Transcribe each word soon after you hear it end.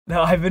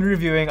Now, I've been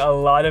reviewing a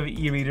lot of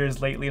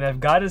e-readers lately, and I've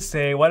got to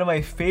say, one of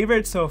my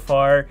favorites so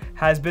far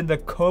has been the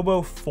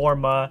Kobo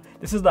Forma.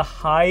 This is the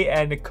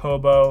high-end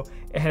Kobo,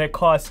 and it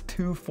costs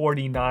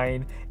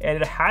 $249,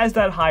 and it has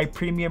that high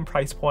premium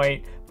price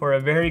point for a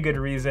very good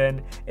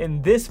reason.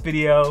 In this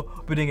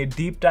video, we're doing a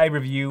deep dive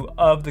review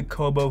of the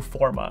Kobo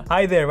Forma.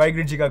 Hi there,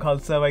 Waheguru Ji Ka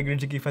Khalsa, Waheguru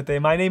Ji Ki Fateh.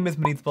 My name is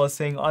Maneetpaul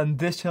Singh. On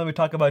this channel, we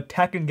talk about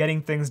tech and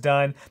getting things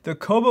done. The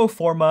Kobo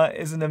Forma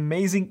is an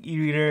amazing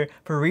e-reader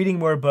for reading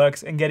more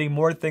books and getting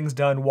more things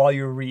done while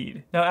you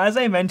read. Now, as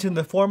I mentioned,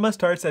 the Forma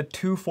starts at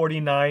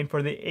 $249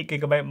 for the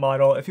 8GB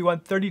model. If you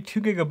want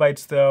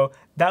 32GB though,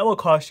 that will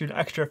cost you an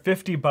extra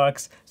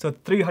 $50, so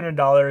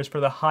 $300 for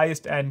the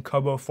highest end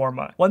Kobo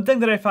Forma. One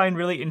thing that I find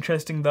really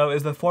interesting though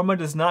is the Forma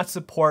does not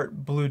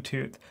support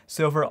Bluetooth.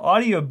 So for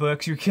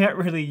audiobooks, you can't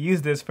really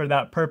use this for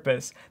that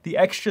purpose. The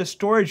extra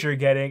storage you're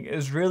getting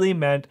is really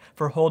meant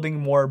for holding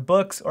more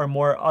books or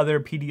more other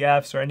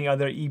PDFs or any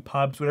other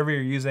EPUBs, whatever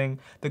you're using.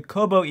 The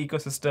Kobo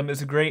ecosystem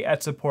is great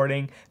at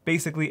supporting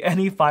basically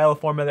any file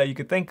format that you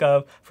could think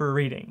of for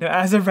reading. Now,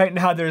 as of right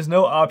now, there's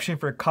no option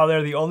for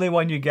color. The only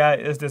one you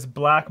get is this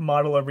black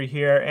model over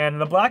here,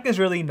 and the black is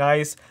really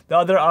nice. The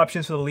other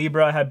options for the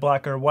Libra had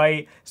black or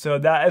white, so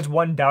that is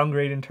one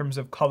downgrade in terms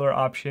of color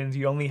options.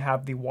 You only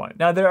have the one.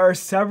 Now, there are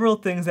several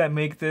things that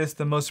make this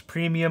the most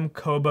premium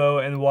Kobo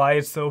and why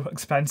it's so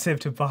expensive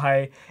to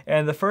buy,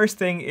 and the first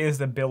thing is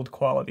the build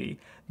quality.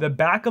 The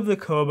back of the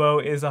Kobo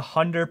is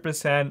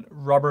 100%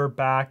 rubber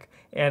back,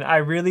 and I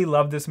really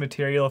love this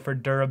material for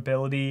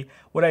durability.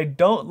 What I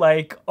don't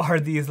like are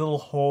these little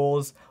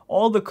holes.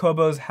 All the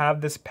Kobos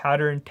have this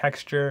pattern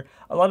texture.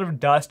 A lot of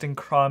dust and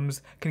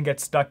crumbs can get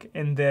stuck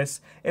in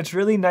this. It's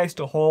really nice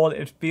to hold.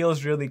 It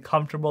feels really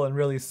comfortable and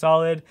really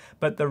solid,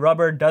 but the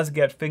rubber does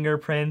get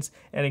fingerprints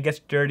and it gets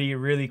dirty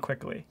really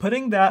quickly.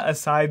 Putting that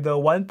aside though,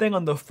 one thing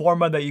on the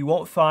Forma that you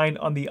won't find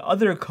on the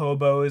other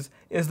Kobos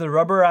is the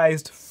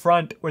rubberized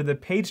front where the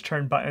page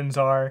turn buttons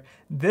are.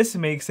 This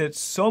makes it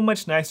so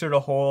much nicer to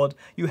hold.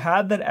 You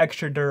have that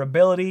extra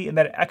durability and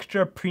that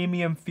extra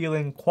premium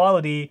feeling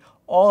quality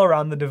all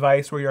around the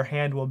device where your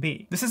hand will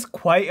be. This is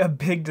quite a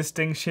big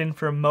distinction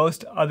from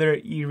most other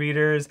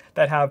e-readers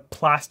that have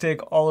plastic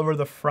all over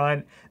the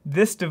front.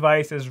 This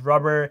device is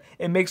rubber.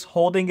 It makes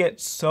holding it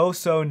so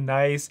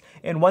nice.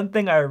 And one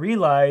thing I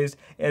realized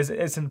is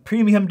it's a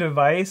premium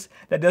device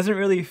that doesn't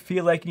really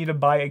feel like you need to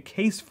buy a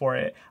case for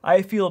it.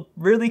 I feel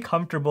really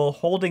comfortable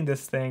holding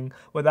this thing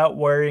without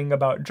worrying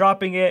about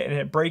dropping it and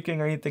it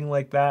breaking or anything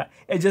like that.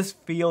 It just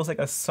feels like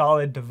a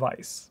solid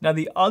device. Now,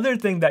 the other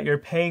thing that you're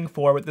paying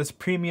for with this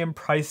premium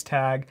price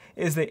tag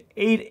is the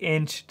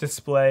 8-inch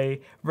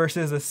display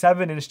versus the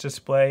 7-inch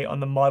display on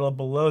the model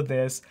below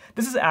this.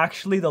 This is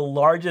actually the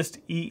largest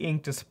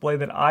e-ink display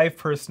that I've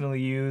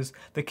personally used.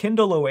 The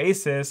Kindle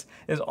Oasis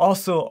is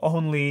also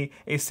only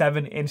a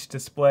 7-inch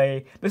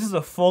display. This is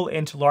a full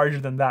inch larger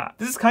than that.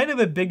 This is kind of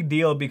a big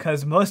deal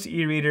because most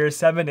e-readers,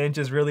 7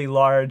 inches is really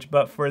large,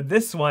 but for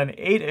this one,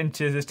 8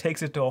 inches, it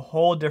takes it to a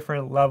whole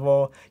different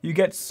level. You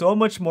get so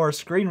much more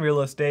screen real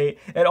estate.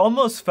 It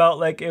almost felt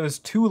like it was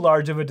too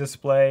large of a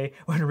display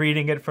when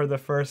reading it for the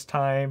first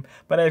time,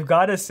 but I've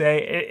got to say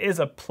it is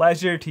a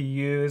pleasure to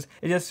use.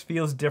 It just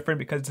feels different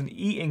because it's an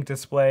e-ink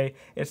display.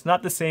 It's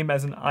not the same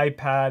as an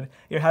iPad.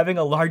 You're having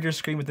a larger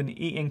screen with an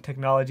e-ink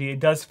technology. It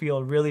does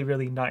feel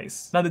really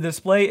nice. Now, the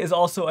display is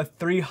also a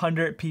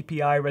 300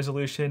 ppi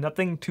resolution.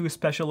 Nothing too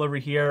special over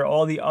here.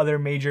 All the other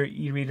major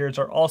e-readers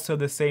are also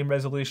the same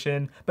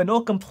resolution, but no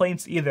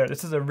complaints either.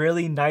 This is a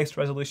really nice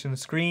resolution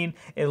screen.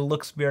 It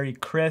looks very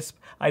crisp.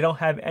 I don't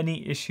have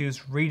any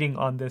issues reading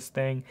on this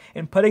thing.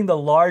 And putting the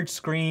large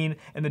screen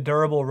and the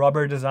durable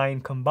rubber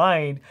design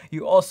combined,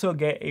 you also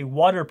get a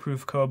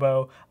waterproof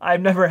Kobo.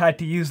 I've never had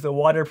to use the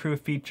waterproof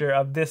feature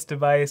of this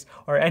device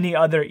or any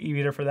other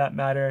e-reader for that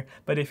matter,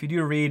 but if you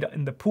do read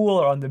in the pool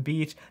or on the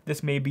beach,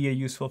 this may be a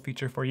useful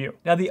feature for you.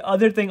 Now, the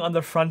other thing on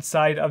the front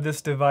side of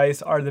this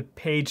device are the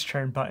page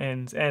turn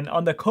buttons, and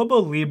on the Kobo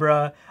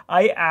Libra,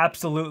 I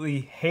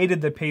absolutely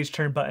hated the page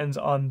turn buttons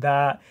on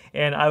that,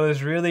 and I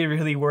was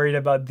really worried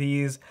about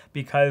these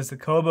because the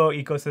Kobo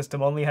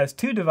ecosystem only has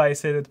two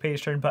devices with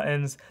page turn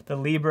buttons, the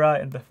Libra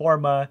and the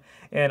Forma,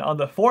 and on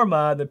the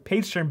Forma, the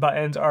page turn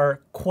buttons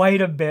are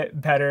quite a bit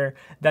better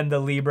than the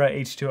Libra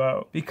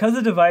H2O. Because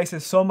the device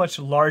is so much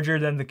larger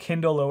than the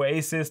Kindle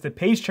Oasis, the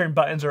page turn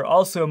buttons are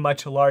also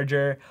much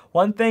larger.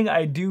 One thing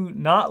I do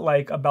not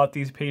like about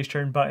these page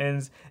turn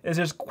buttons is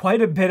there's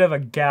quite a bit of a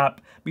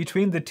gap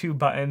between the two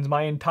buttons.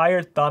 My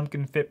entire thumb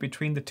can fit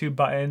between the two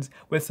buttons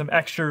with some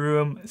extra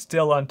room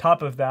still on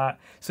top of that.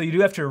 So you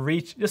do have to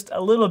reach just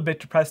a little bit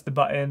to press the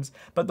buttons.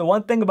 But the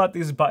one thing about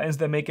these buttons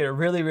that make it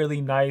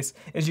really nice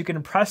is you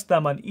can press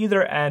them on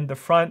either end, the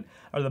front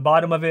or the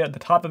bottom of it, or the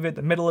top of it,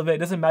 the middle of it. It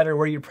doesn't matter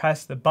where you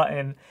press the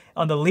button,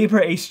 On the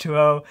Libra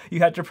H2O, you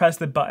have to press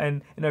the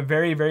button in a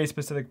very, very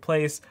specific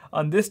place.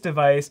 On this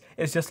device,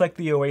 it's just like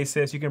the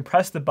Oasis. You can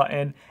press the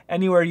button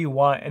anywhere you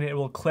want and it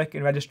will click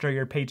and register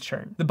your page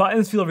turn. The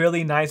buttons feel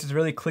really nice. It's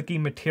really clicky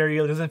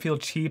material. It doesn't feel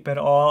cheap at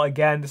all.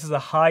 Again, this is a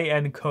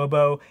high-end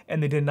Kobo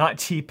and they did not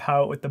cheap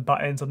out with the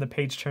buttons on the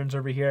page turns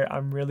over here.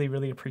 I'm really,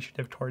 really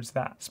appreciative towards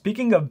that.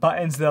 Speaking of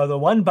buttons though, the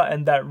one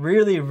button that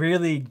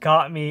really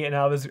got me and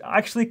I was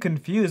actually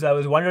confused. I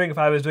was wondering if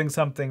I was doing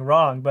something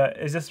wrong, but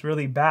it's just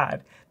really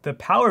bad. The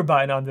power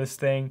button on this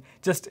thing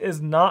just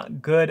is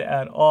not good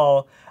at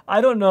all. I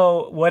don't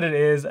know what it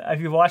is. If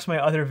you've watched my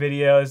other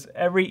videos,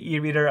 every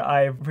e-reader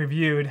I've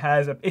reviewed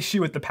has an issue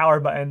with the power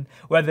button,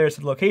 whether it's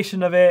the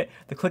location of it,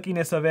 the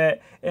clickiness of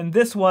it. In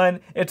this one,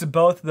 it's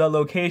both the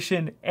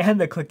location and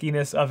the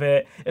clickiness of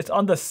it. It's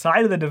on the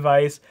side of the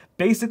device,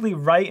 basically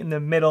right in the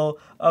middle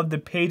of the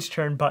page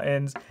turn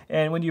buttons.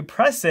 And when you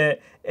press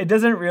it, it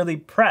doesn't really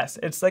press.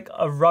 It's like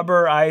a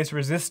rubberized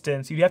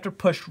resistance. You have to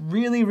push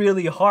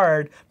really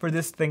hard for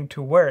this thing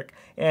to work.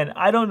 And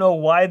I don't know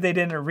why they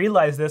didn't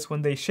realize this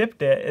when they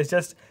shipped it.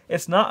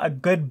 It's not a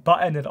good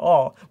button at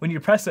all. When you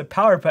press a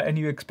power button,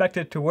 you expect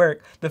it to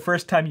work the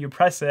first time you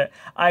press it.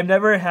 I've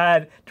never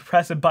had to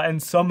press a button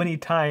so many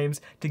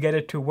times to get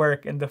it to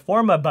work. And the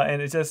Forma button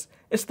is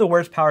it's the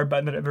worst power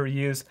button that I've ever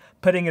used.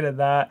 Putting it at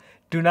that,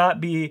 do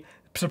not be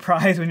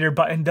surprised when your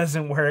button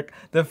doesn't work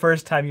the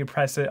first time you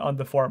press it on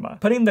the Forma.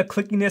 Putting the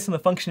clickiness and the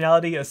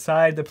functionality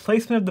aside, the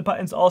placement of the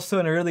button's also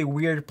in a really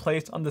weird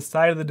place on the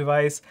side of the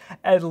device.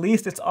 At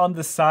least it's on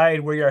the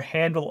side where your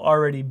hand will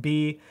already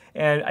be.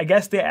 And I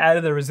guess they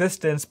added the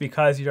resistance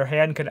because your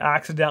hand could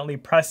accidentally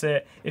press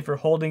it if you're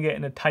holding it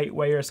in a tight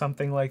way or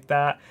something like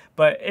that.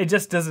 But it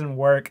just doesn't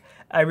work.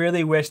 I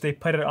really wish they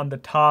put it on the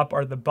top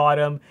or the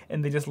bottom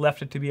and they just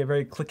left it to be a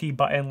very clicky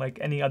button like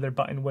any other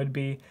button would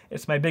be.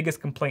 It's my biggest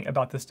complaint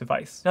about this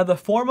device. Now the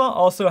Forma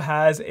also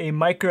has a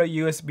micro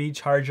USB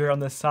charger on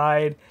the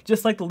side,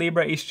 just like the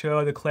Libra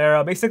H2O, the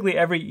Clara. Basically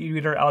every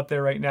e-reader out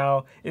there right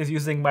now is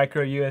using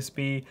micro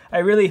USB. I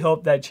really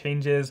hope that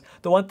changes.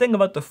 The one thing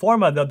about the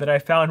Forma though that I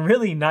found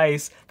really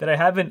nice that I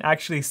haven't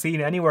actually seen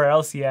anywhere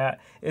else yet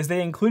is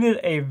they included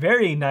a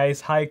very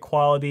nice high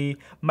quality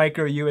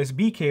micro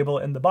USB cable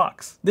in the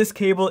box. This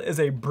cable is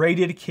a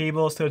braided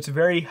cable, so it's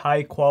very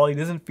high quality,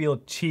 doesn't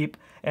feel cheap.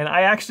 And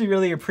I actually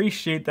really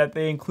appreciate that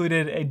they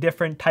included a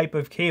different type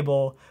of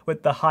cable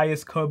with the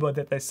highest Kobo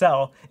that they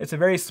sell. It's a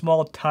very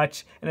small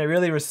touch, and I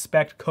really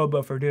respect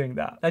Kobo for doing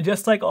that. Now,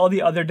 just like all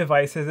the other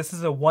devices, this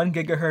is a 1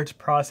 GHz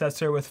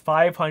processor with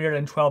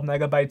 512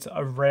 megabytes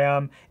of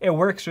RAM. It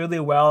works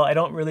really well. I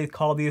don't really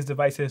call these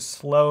devices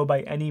slow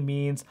by any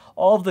means.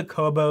 All of the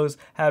Kobos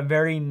have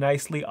very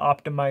nicely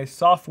optimized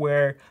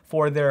software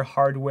for their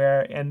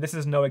hardware, and this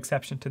is no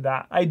exception to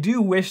that. I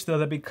do wish, though,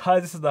 that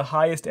because this is the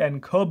highest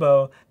end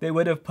Kobo, they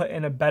would have put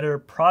in a better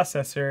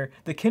processor.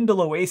 The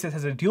Kindle Oasis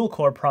has a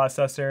dual-core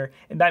processor,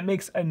 and that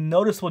makes a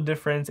noticeable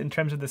difference in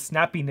terms of the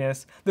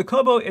snappiness. The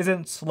Kobo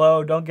isn't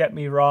slow, don't get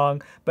me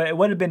wrong, but it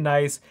would have been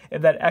nice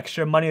if that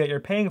extra money that you're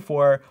paying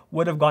for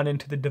would have gone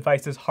into the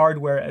device's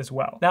hardware as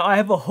well. Now, I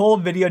have a whole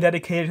video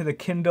dedicated to the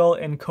Kindle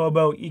and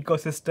Kobo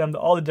ecosystem,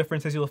 all the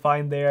differences you'll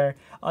find there.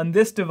 On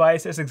this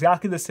device, it's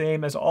exactly the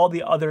same as all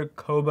the other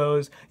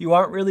Kobos. You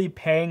aren't really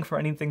paying for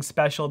anything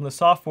special in the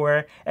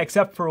software,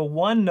 except for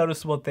one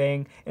noticeable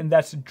thing, and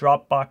that's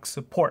Dropbox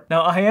support.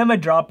 Now, I am a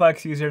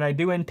Dropbox user and I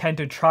do intend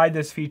to try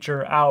this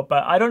feature out,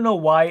 but I don't know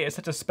why it's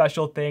such a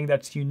special thing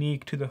that's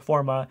unique to the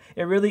Forma.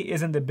 It really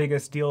isn't the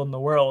biggest deal in the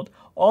world.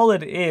 All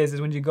it is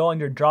when you go on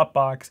your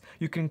Dropbox,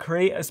 you can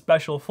create a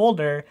special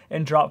folder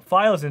and drop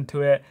files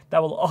into it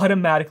that will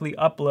automatically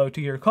upload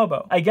to your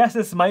Kobo. I guess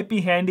this might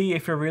be handy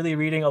if you're really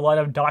reading a lot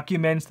of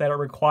documents that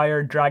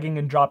require dragging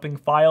and dropping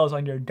files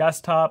on your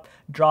desktop.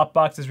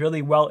 Dropbox is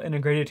really well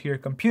integrated to your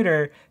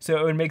computer, so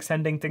it would make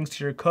sending things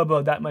to your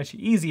Kobo that much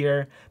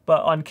easier.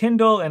 But on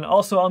Kindle and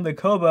also on the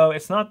Kobo,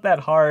 it's not that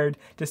hard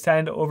to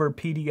send over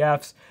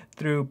PDFs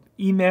through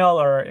email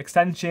or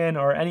extension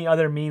or any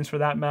other means for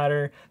that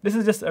matter. This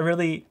is just a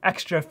really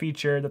extra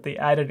feature that they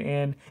added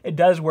in. It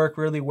does work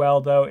really well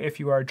though if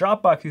you are a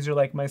Dropbox user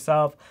like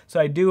myself, so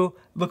I do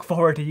look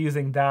forward to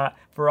using that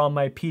for all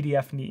my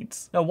PDF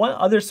needs. Now, one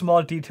other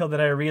small detail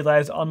that I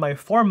realized on my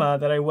Forma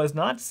that I was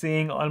not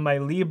seeing on my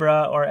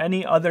Libra or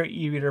any other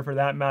e-reader for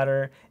that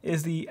matter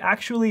is the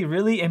actually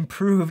really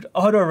improved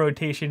auto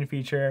rotation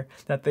feature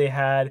that they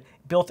had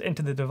built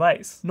into the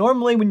device.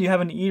 Normally when you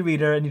have an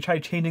e-reader and you try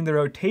changing the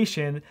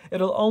rotation,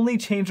 it'll only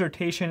change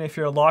rotation if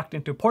you're locked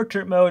into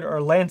portrait mode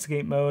or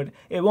landscape mode.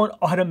 It won't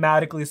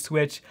automatically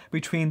switch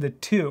between the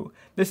two.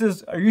 This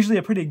is usually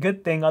a pretty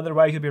good thing,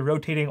 otherwise you'll be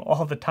rotating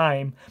all the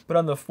time. But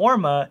on the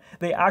Forma,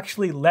 they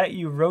actually let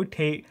you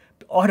rotate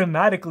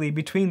automatically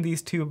between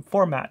these two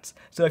formats.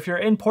 So if you're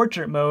in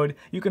portrait mode,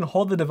 you can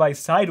hold the device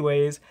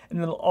sideways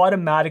and it'll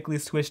automatically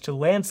switch to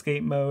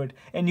landscape mode.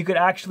 And you could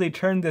actually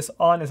turn this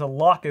on as a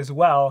lock as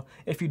well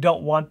if you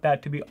don't want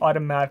that to be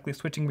automatically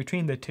switching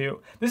between the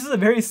two. This is a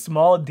very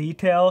small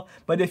detail,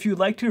 but if you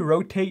like to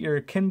rotate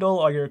your Kindle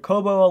or your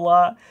Kobo a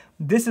lot,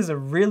 this is a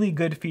really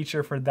good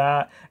feature for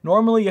that.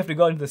 Normally you have to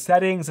go into the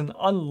settings and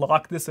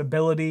unlock this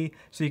ability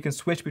so you can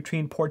switch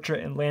between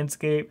portrait and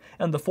landscape.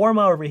 And the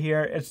Forma over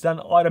here, it's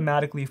done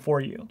automatically for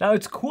you. Now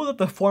it's cool that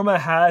the Forma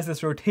has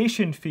this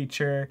rotation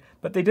feature,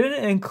 but they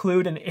didn't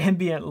include an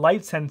ambient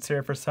light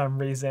sensor for some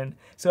reason.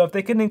 So if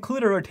they can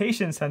include a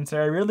rotation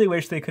sensor, I really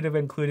wish they could have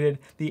included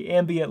the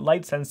ambient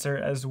light sensor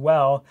as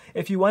well.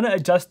 If you want to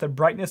adjust the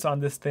brightness on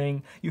this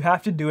thing, you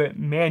have to do it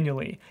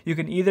manually. You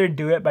can either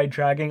do it by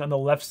dragging on the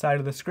left side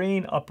of the screen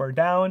up or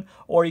down,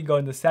 or you go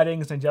in the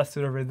settings and adjust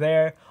it over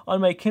there.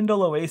 On my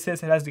Kindle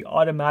Oasis, it has the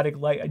automatic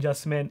light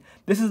adjustment.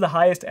 This is the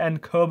highest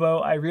end Kobo.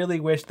 I really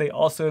wish they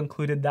also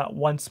included that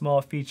one small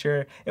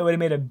feature. It would have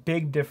made a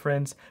big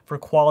difference for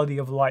quality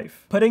of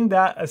life. Putting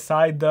that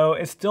aside though,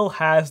 it still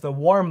has the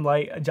warm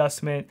light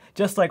adjustment,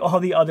 just like all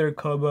the other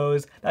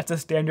Kobos. That's a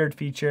standard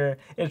feature.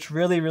 It's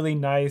really, really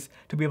nice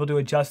to be able to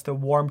adjust the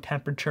warm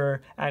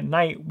temperature at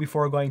night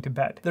before going to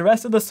bed. The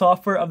rest of the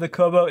software of the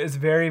Kobo is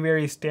very,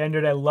 very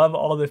standard. I love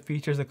all the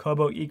features the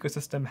Kobo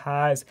ecosystem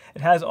has.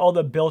 It has all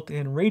the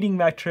built-in reading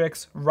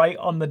metrics right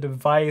on the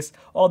device.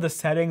 All the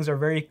settings are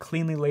very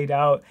cleanly laid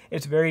out.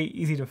 It's very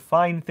easy to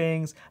find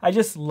things. I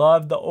just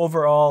love the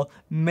overall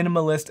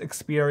minimalist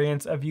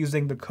experience of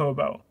using the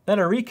Kobo. Now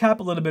to recap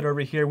a little bit over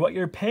here, what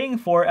you're paying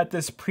for at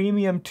this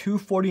premium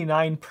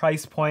 $249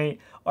 price point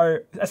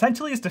are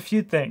essentially just a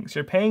few things.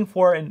 You're paying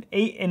for an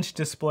 8-inch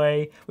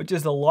display, which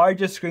is the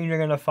largest screen you're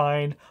gonna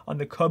find on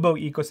the Kobo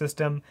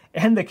ecosystem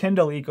and the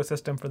Kindle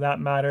ecosystem for that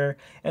matter.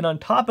 And on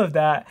top of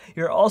that,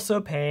 you're also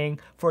paying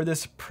for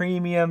this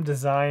premium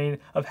design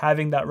of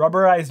having that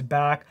rubberized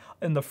back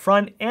in the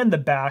front and the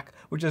back,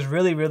 which is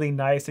really, really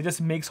nice. It just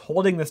makes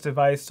holding this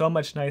device so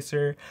much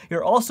nicer.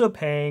 You're also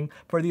paying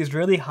for these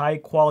really high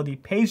quality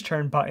page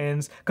turn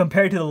buttons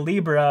compared to the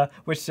Libra,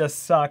 which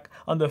just suck.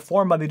 On the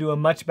Forma, they do a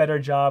much better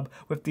job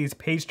with these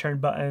page turn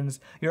buttons.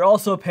 You're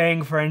also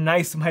paying for a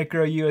nice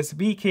micro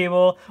USB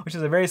cable, which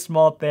is a very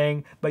small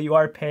thing, but you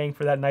are paying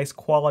for that nice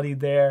quality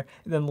there.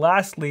 And then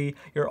lastly,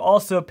 you're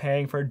also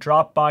paying for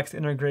Dropbox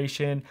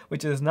integration,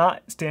 which is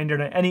not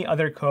standard on any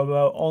other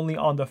Kobo, only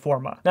on the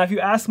Forma. Now, if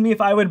you ask me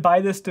if I would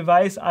buy this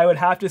device, I would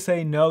have to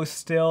say no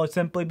still,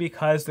 simply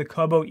because the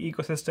Kobo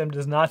ecosystem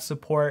does not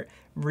support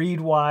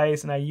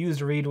Readwise, and I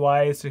use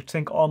Readwise to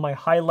sync all my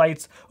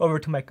highlights over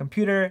to my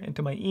computer,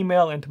 into my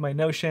email, into my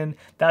Notion.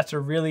 That's a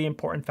really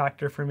important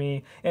factor for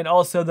me. And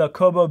also the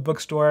Kobo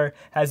bookstore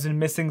has been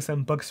missing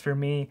some books for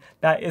me.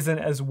 That isn't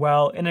as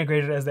well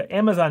integrated as the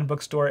Amazon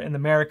bookstore in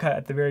America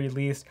at the very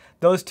least.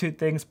 Those two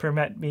things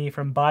prevent me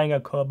from buying a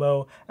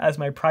Kobo as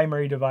my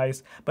primary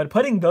device. But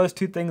putting those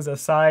two things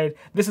aside,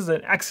 this is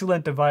an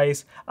excellent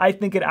device. I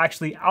think it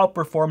actually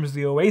outperforms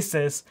the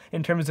Oasis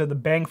in terms of the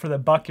bang for the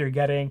buck you're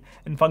getting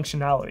and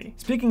functionality.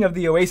 Speaking of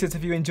the Oasis,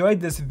 if you enjoyed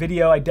this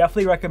video, I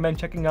definitely recommend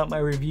checking out my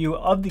review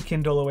of the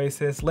Kindle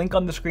Oasis. Link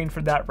on the screen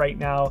for that right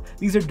now.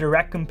 These are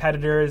direct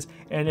competitors,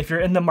 and if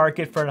you're in the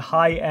market for a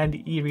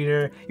high-end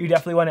e-reader, you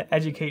definitely want to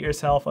educate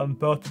yourself on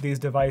both of these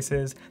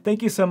devices.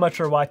 Thank you so much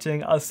for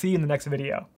watching. I'll see you in the next video.